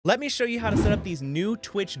Let me show you how to set up these new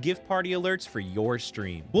Twitch GIF Party Alerts for your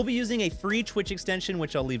stream. We'll be using a free Twitch extension,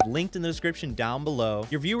 which I'll leave linked in the description down below.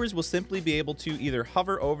 Your viewers will simply be able to either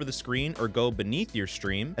hover over the screen or go beneath your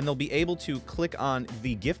stream, and they'll be able to click on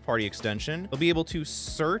the GIF Party extension. They'll be able to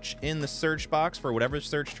search in the search box for whatever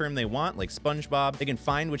search term they want, like SpongeBob. They can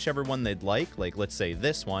find whichever one they'd like let's say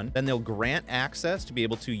this one. Then they'll grant access to be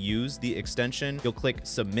able to use the extension. You'll click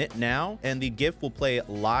Submit Now, and the GIF will play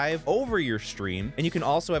live over your stream, and you can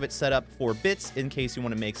also have it set up for bits in case you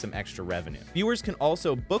want to make some extra revenue. Viewers can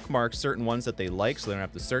also bookmark certain ones that they like so they don't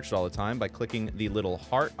have to search it all the time by clicking the little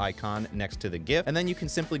heart icon next to the GIF. And then you can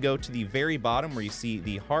simply go to the very bottom where you see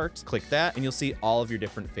the heart, click that, and you'll see all of your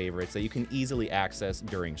different favorites that you can easily access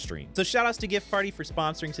during stream. So shout outs to GIFParty for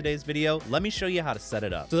sponsoring today's video. Let me show you how to set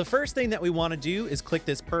it up. So the first thing that we want to do is click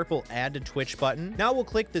this purple Add to Twitch button. Now we'll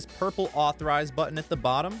click this purple Authorize button at the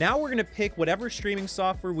bottom. Now we're going to pick whatever streaming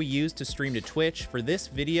software we use to stream to Twitch. For this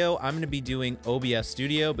video, I'm going to be doing OBS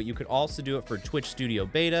Studio, but you could also do it for Twitch Studio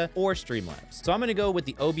Beta or Streamlabs. So I'm going to go with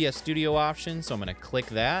the OBS Studio option, so I'm going to click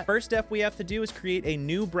that. First step we have to do is create a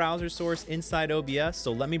new browser source inside OBS,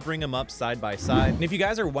 so let me bring them up side by side. And if you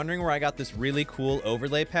guys are wondering where I got this really cool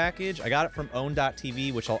overlay package, I got it from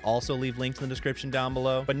own.tv, which I'll also leave linked in the description down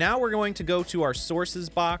below. But now we're going to go to our sources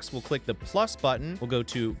box. We'll click the plus button. We'll go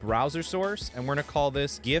to browser source, and we're going to call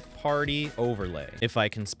this GIF Party Overlay, if I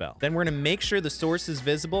can spell. Then we're going to make sure the source is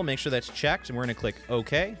visible, make sure that's checked, and we're going to click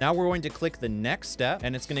OK. Now we're going to click the next step,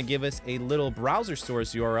 and it's going to give us a little browser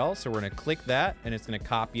source URL. So we're going to click that, and it's going to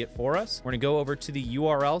copy it for us. We're going to go over to the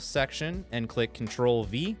URL section and click Control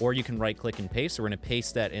V, or you can right click and paste. So we're going to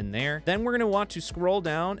paste that in there. Then we're going to want to scroll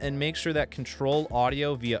down and make sure that control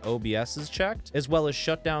audio via OBS is checked, as well as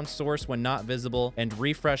shut down source when not visible and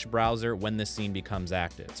refresh browser when the scene becomes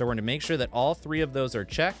active. So we're going to make sure that all three of those are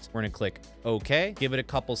checked. We're going to click OK. Give it a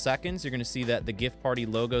couple seconds. You're going to see that the GIF Party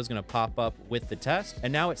logo is going to pop up with the test.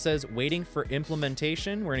 And now it says waiting for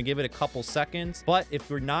implementation. We're going to give it a couple seconds. But if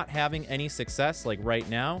we're not having any success, like right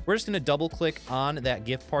now, we're just going to double click on that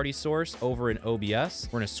GIF Party source over in OBS.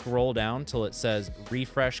 We're going to scroll down till it says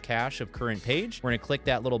refresh cache of current page. We're going to click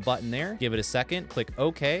that little button there, give it a second, click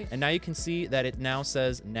OK. And now you can see that it now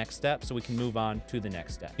says next step, so we can move on to the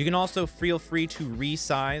next step. You can also feel free to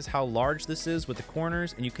resize how large this is with the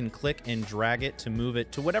corners, and you can click and drag it to move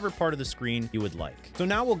it to whatever part of the screen you would like. So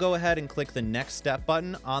now we'll go ahead and click the next step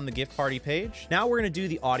button on the GIF Party page. Now we're going to do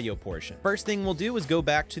the audio portion. First thing we'll do is go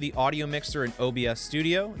back to the audio mixer in OBS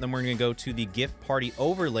Studio. Then we're going to go to the GIF Party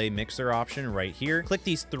Overlay Mixer option right here. Click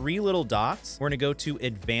these three little dots. We're going to go to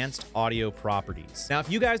Advanced Audio Properties. Now, if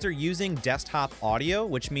you guys are using desktop audio,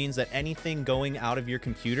 which means that anything going out of your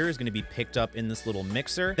computer is going to be picked up in this little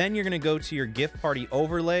mixer, then you're going to go to your GIF Party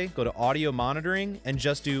Overlay, go to Audio Monitoring, and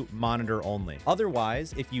just do Monitor Only.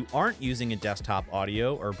 Otherwise, if you aren't using a desktop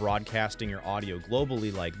audio or broadcasting your audio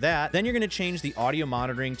globally like that, then you're going to change the audio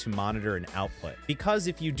monitoring to monitor and output. Because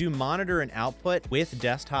if you do monitor and output with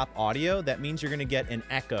desktop audio, that means you're going to get an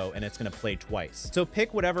echo and it's going to play twice. So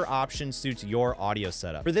pick whatever option suits your audio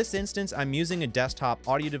setup. For this instance, I'm using a desktop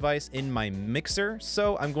audio device in my mixer,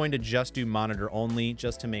 so I'm going to just do monitor only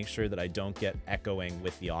just to make sure that I don't get echoing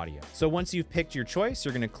with the audio. So once you've picked your choice,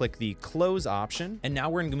 you're going to click the close option, and now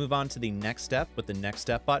we're going to move on to the next step with the next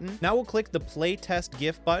step button. Now we'll click the play test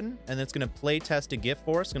GIF button, and it's going to play test a GIF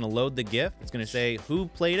for us. It's going to load the GIF. It's going to say who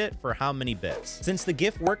played it for how many bits. Since the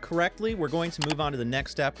GIF worked correctly, we're going to move on to the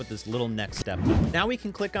next step with this little next step button. Now we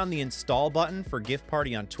can click on the install button for GIF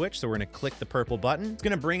Party on Twitch. So we're going to click the purple button. It's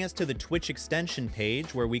going to bring us to the Twitch extension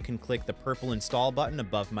page where we can click the purple install button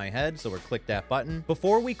above my head. So we'll click that button.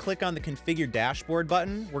 Before we click on the configure dashboard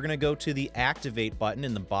button, we're going to go to the activate button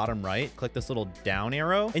in the bottom right. Click this little down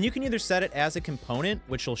arrow, and you can either set it as a component,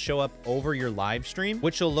 which will show up over your live stream,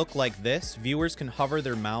 which will look like this. Viewers can hover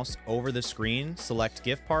their mouse over the screen, select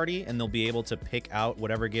GIF Party, and they'll be able to pick out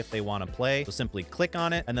whatever GIF they want to play. So simply click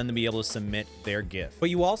on it, and then they'll be able to submit their GIF. But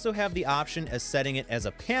you also have the option as setting it as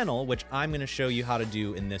a panel, which I'm going to show you how to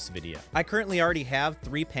do in this video. I currently already have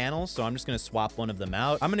 3 panels, so I'm just going to swap one of them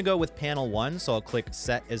out. I'm going to go with panel 1, so I'll click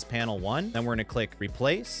set as panel 1. Then we're going to click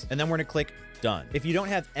replace, and then we're going to click done. If you don't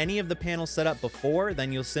have any of the panels set up before,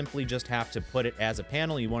 then you'll simply just have to put it as a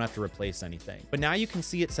panel. You won't have to replace anything. But now you can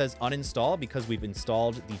see it says uninstall because we've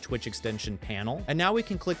installed the Twitch extension panel. And now we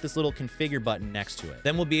can click this little configure button next to it.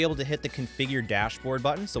 Then we'll be able to hit the configure dashboard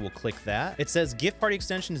button. So we'll click that. It says GIF Party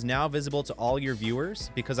extension is now visible to all your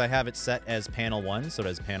viewers because I have it set as panel 1. So it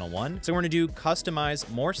has panel 1. So we're going to do customize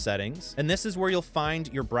more settings. And this is where you'll find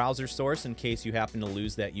your browser source in case you happen to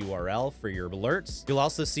lose that URL for your alerts. You'll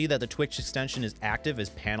also see that the Twitch extension extension is active as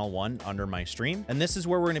panel 1 under my stream. And this is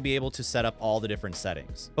where we're going to be able to set up all the different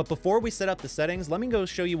settings. But before we set up the settings, let me go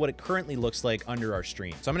show you what it currently looks like under our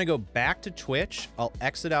stream. So I'm going to go back to Twitch. I'll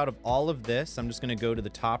exit out of all of this. I'm just going to go to the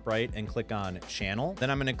top right and click on channel. Then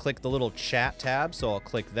I'm going to click the little chat tab. So I'll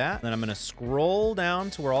click that. Then I'm going to scroll down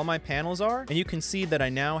to where all my panels are. And you can see that I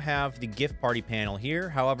now have the GIF Party panel here.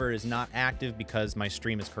 However, it is not active because my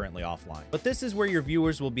stream is currently offline. But this is where your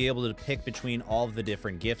viewers will be able to pick between all of the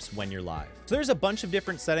different GIFs when you're live. So there's a bunch of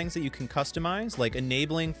different settings that you can customize, like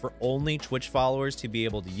enabling for only Twitch followers to be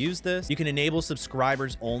able to use this. You can enable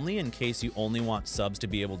subscribers only in case you only want subs to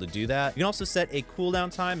be able to do that. You can also set a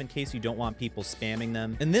cooldown time in case you don't want people spamming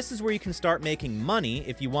them. And this is where you can start making money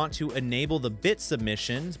if you want to enable the bit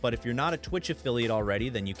submissions. But if you're not a Twitch affiliate already,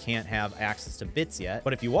 then you can't have access to bits yet.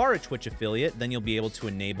 But if you are a Twitch affiliate, then you'll be able to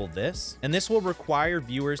enable this. And this will require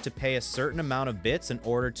viewers to pay a certain amount of bits in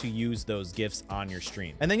order to use those GIFs on your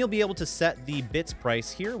stream. And then you'll be able to set the bits price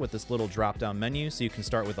here with this little drop down menu. So you can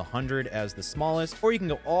start with 100 as the smallest, or you can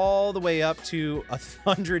go all the way up to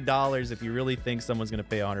 $100 if you really think someone's going to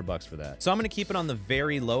pay $100 for that. So I'm going to keep it on the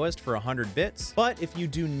very lowest for 100 bits. But if you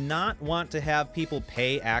do not want to have people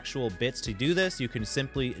pay actual bits to do this, you can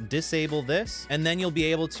simply disable this, and then you'll be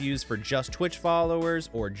able to use for just Twitch followers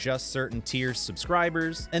or just certain tier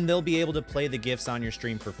subscribers, and they'll be able to play the GIFs on your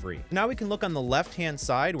stream for free. Now we can look on the left hand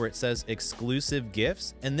side where it says exclusive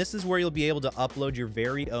GIFs, and this is where you'll be able to upload your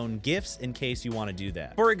very own GIFs in case you want to do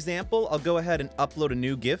that. For example, I'll go ahead and upload a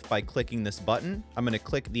new GIF by clicking this button. I'm going to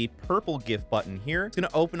click the purple GIF button here. It's going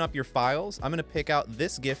to open up your files. I'm going to pick out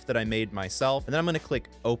this GIF that I made myself, and then I'm going to click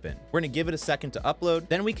open. We're going to give it a second to upload.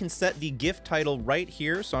 Then we can set the GIF title right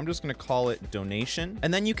here. So I'm just going to call it donation.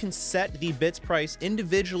 And then you can set the bits price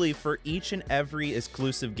individually for each and every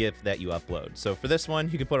exclusive GIF that you upload. So for this one,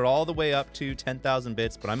 you can put it all the way up to 10,000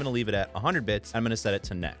 bits, but I'm going to leave it at 100 bits. I'm going to set it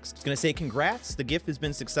to next. It's going to say congrats. The GIF has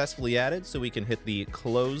been successfully added. So we can hit the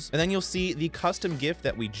close, and then you'll see the custom GIF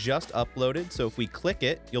that we just uploaded. So if we click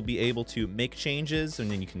it, you'll be able to make changes,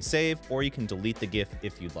 and then you can save, or you can delete the GIF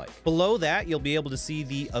if you'd like. Below that, you'll be able to see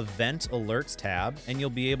the event alerts tab, and you'll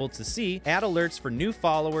be able to see add alerts for new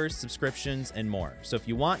followers, subscriptions, and more. So if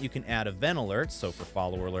you want, you can add event alerts. So for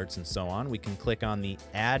follower alerts and so on, we can click on the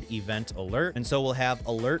add event alert. And so we'll have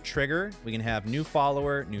alert trigger. We can have new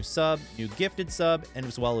follower, new sub, new gifted sub, and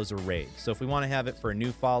as well as a raid. So if we want to have it for a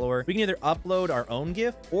new follower, we can either upload our own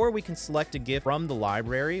GIF, or we can select a GIF from the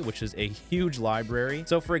library, which is a huge library.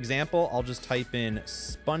 So for example, I'll just type in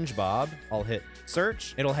SpongeBob. I'll hit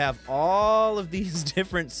search. It'll have all of these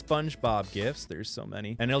different SpongeBob GIFs. There's so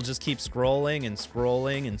many. And it'll just keep scrolling and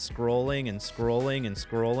scrolling and scrolling and scrolling and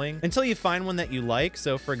scrolling until you find one that you like.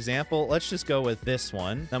 So for example, let's just go with this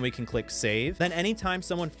one. Then we can click save. Then anytime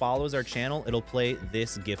someone follows our channel, it'll play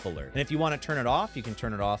this GIF alert. And if you want to turn it off, you can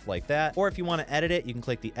turn it off like that. Or if you want to edit it, you can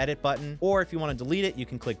click the edit button. Or if you want to delete it, you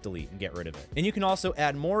can click delete and get rid of it. And you can also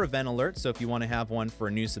add more event alerts. So if you want to have one for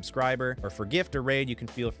a new subscriber or for gift or raid, you can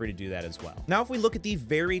feel free to do that as well. Now, if we look at the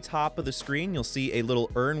very top of the screen, you'll see a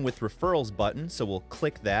little earn with referrals button. So we'll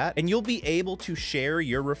click that, and you'll be able to share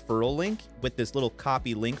your referral link with this little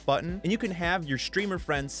copy link button. And you can have your streamer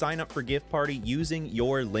friends sign up for GIF Party using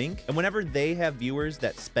your link. And whenever they have viewers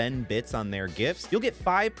that spend bits on their GIFs, you'll get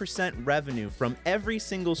 5% revenue from every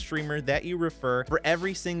single streamer that you refer for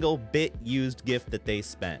every single bit used GIF that they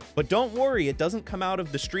spend. But don't worry, it doesn't come out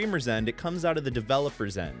of the streamer's end, it comes out of the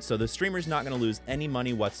developer's end. So the streamer's not going to lose any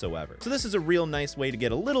money whatsoever. So this is a real nice way to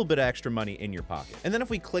get a little bit of extra money in your pocket. And then if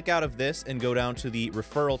we click out of this and go down to the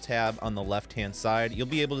referral tab on the left hand side, you'll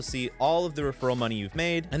be able to see all of the referral money you've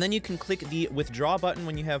made. And then you can click the withdraw button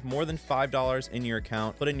when you have more than $5 in your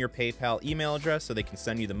account, put in your PayPal email address so they can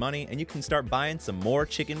send you the money, and you can start buying some more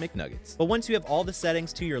chicken McNuggets. But once you have all the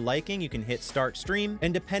settings to your liking, you can hit start stream.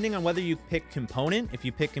 And depending on whether you pick component, if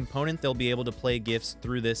you pick component, they'll be able to play GIFs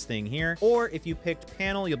through this thing here. Or if you picked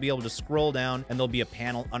panel, you'll be able to scroll down and there'll be a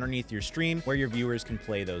panel underneath your stream where your viewers can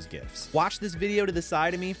play those GIFs. Watch this video to the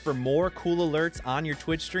side of me for more cool alerts on your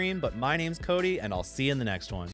Twitch stream. But my name's Cody, and I'll see you in the next one.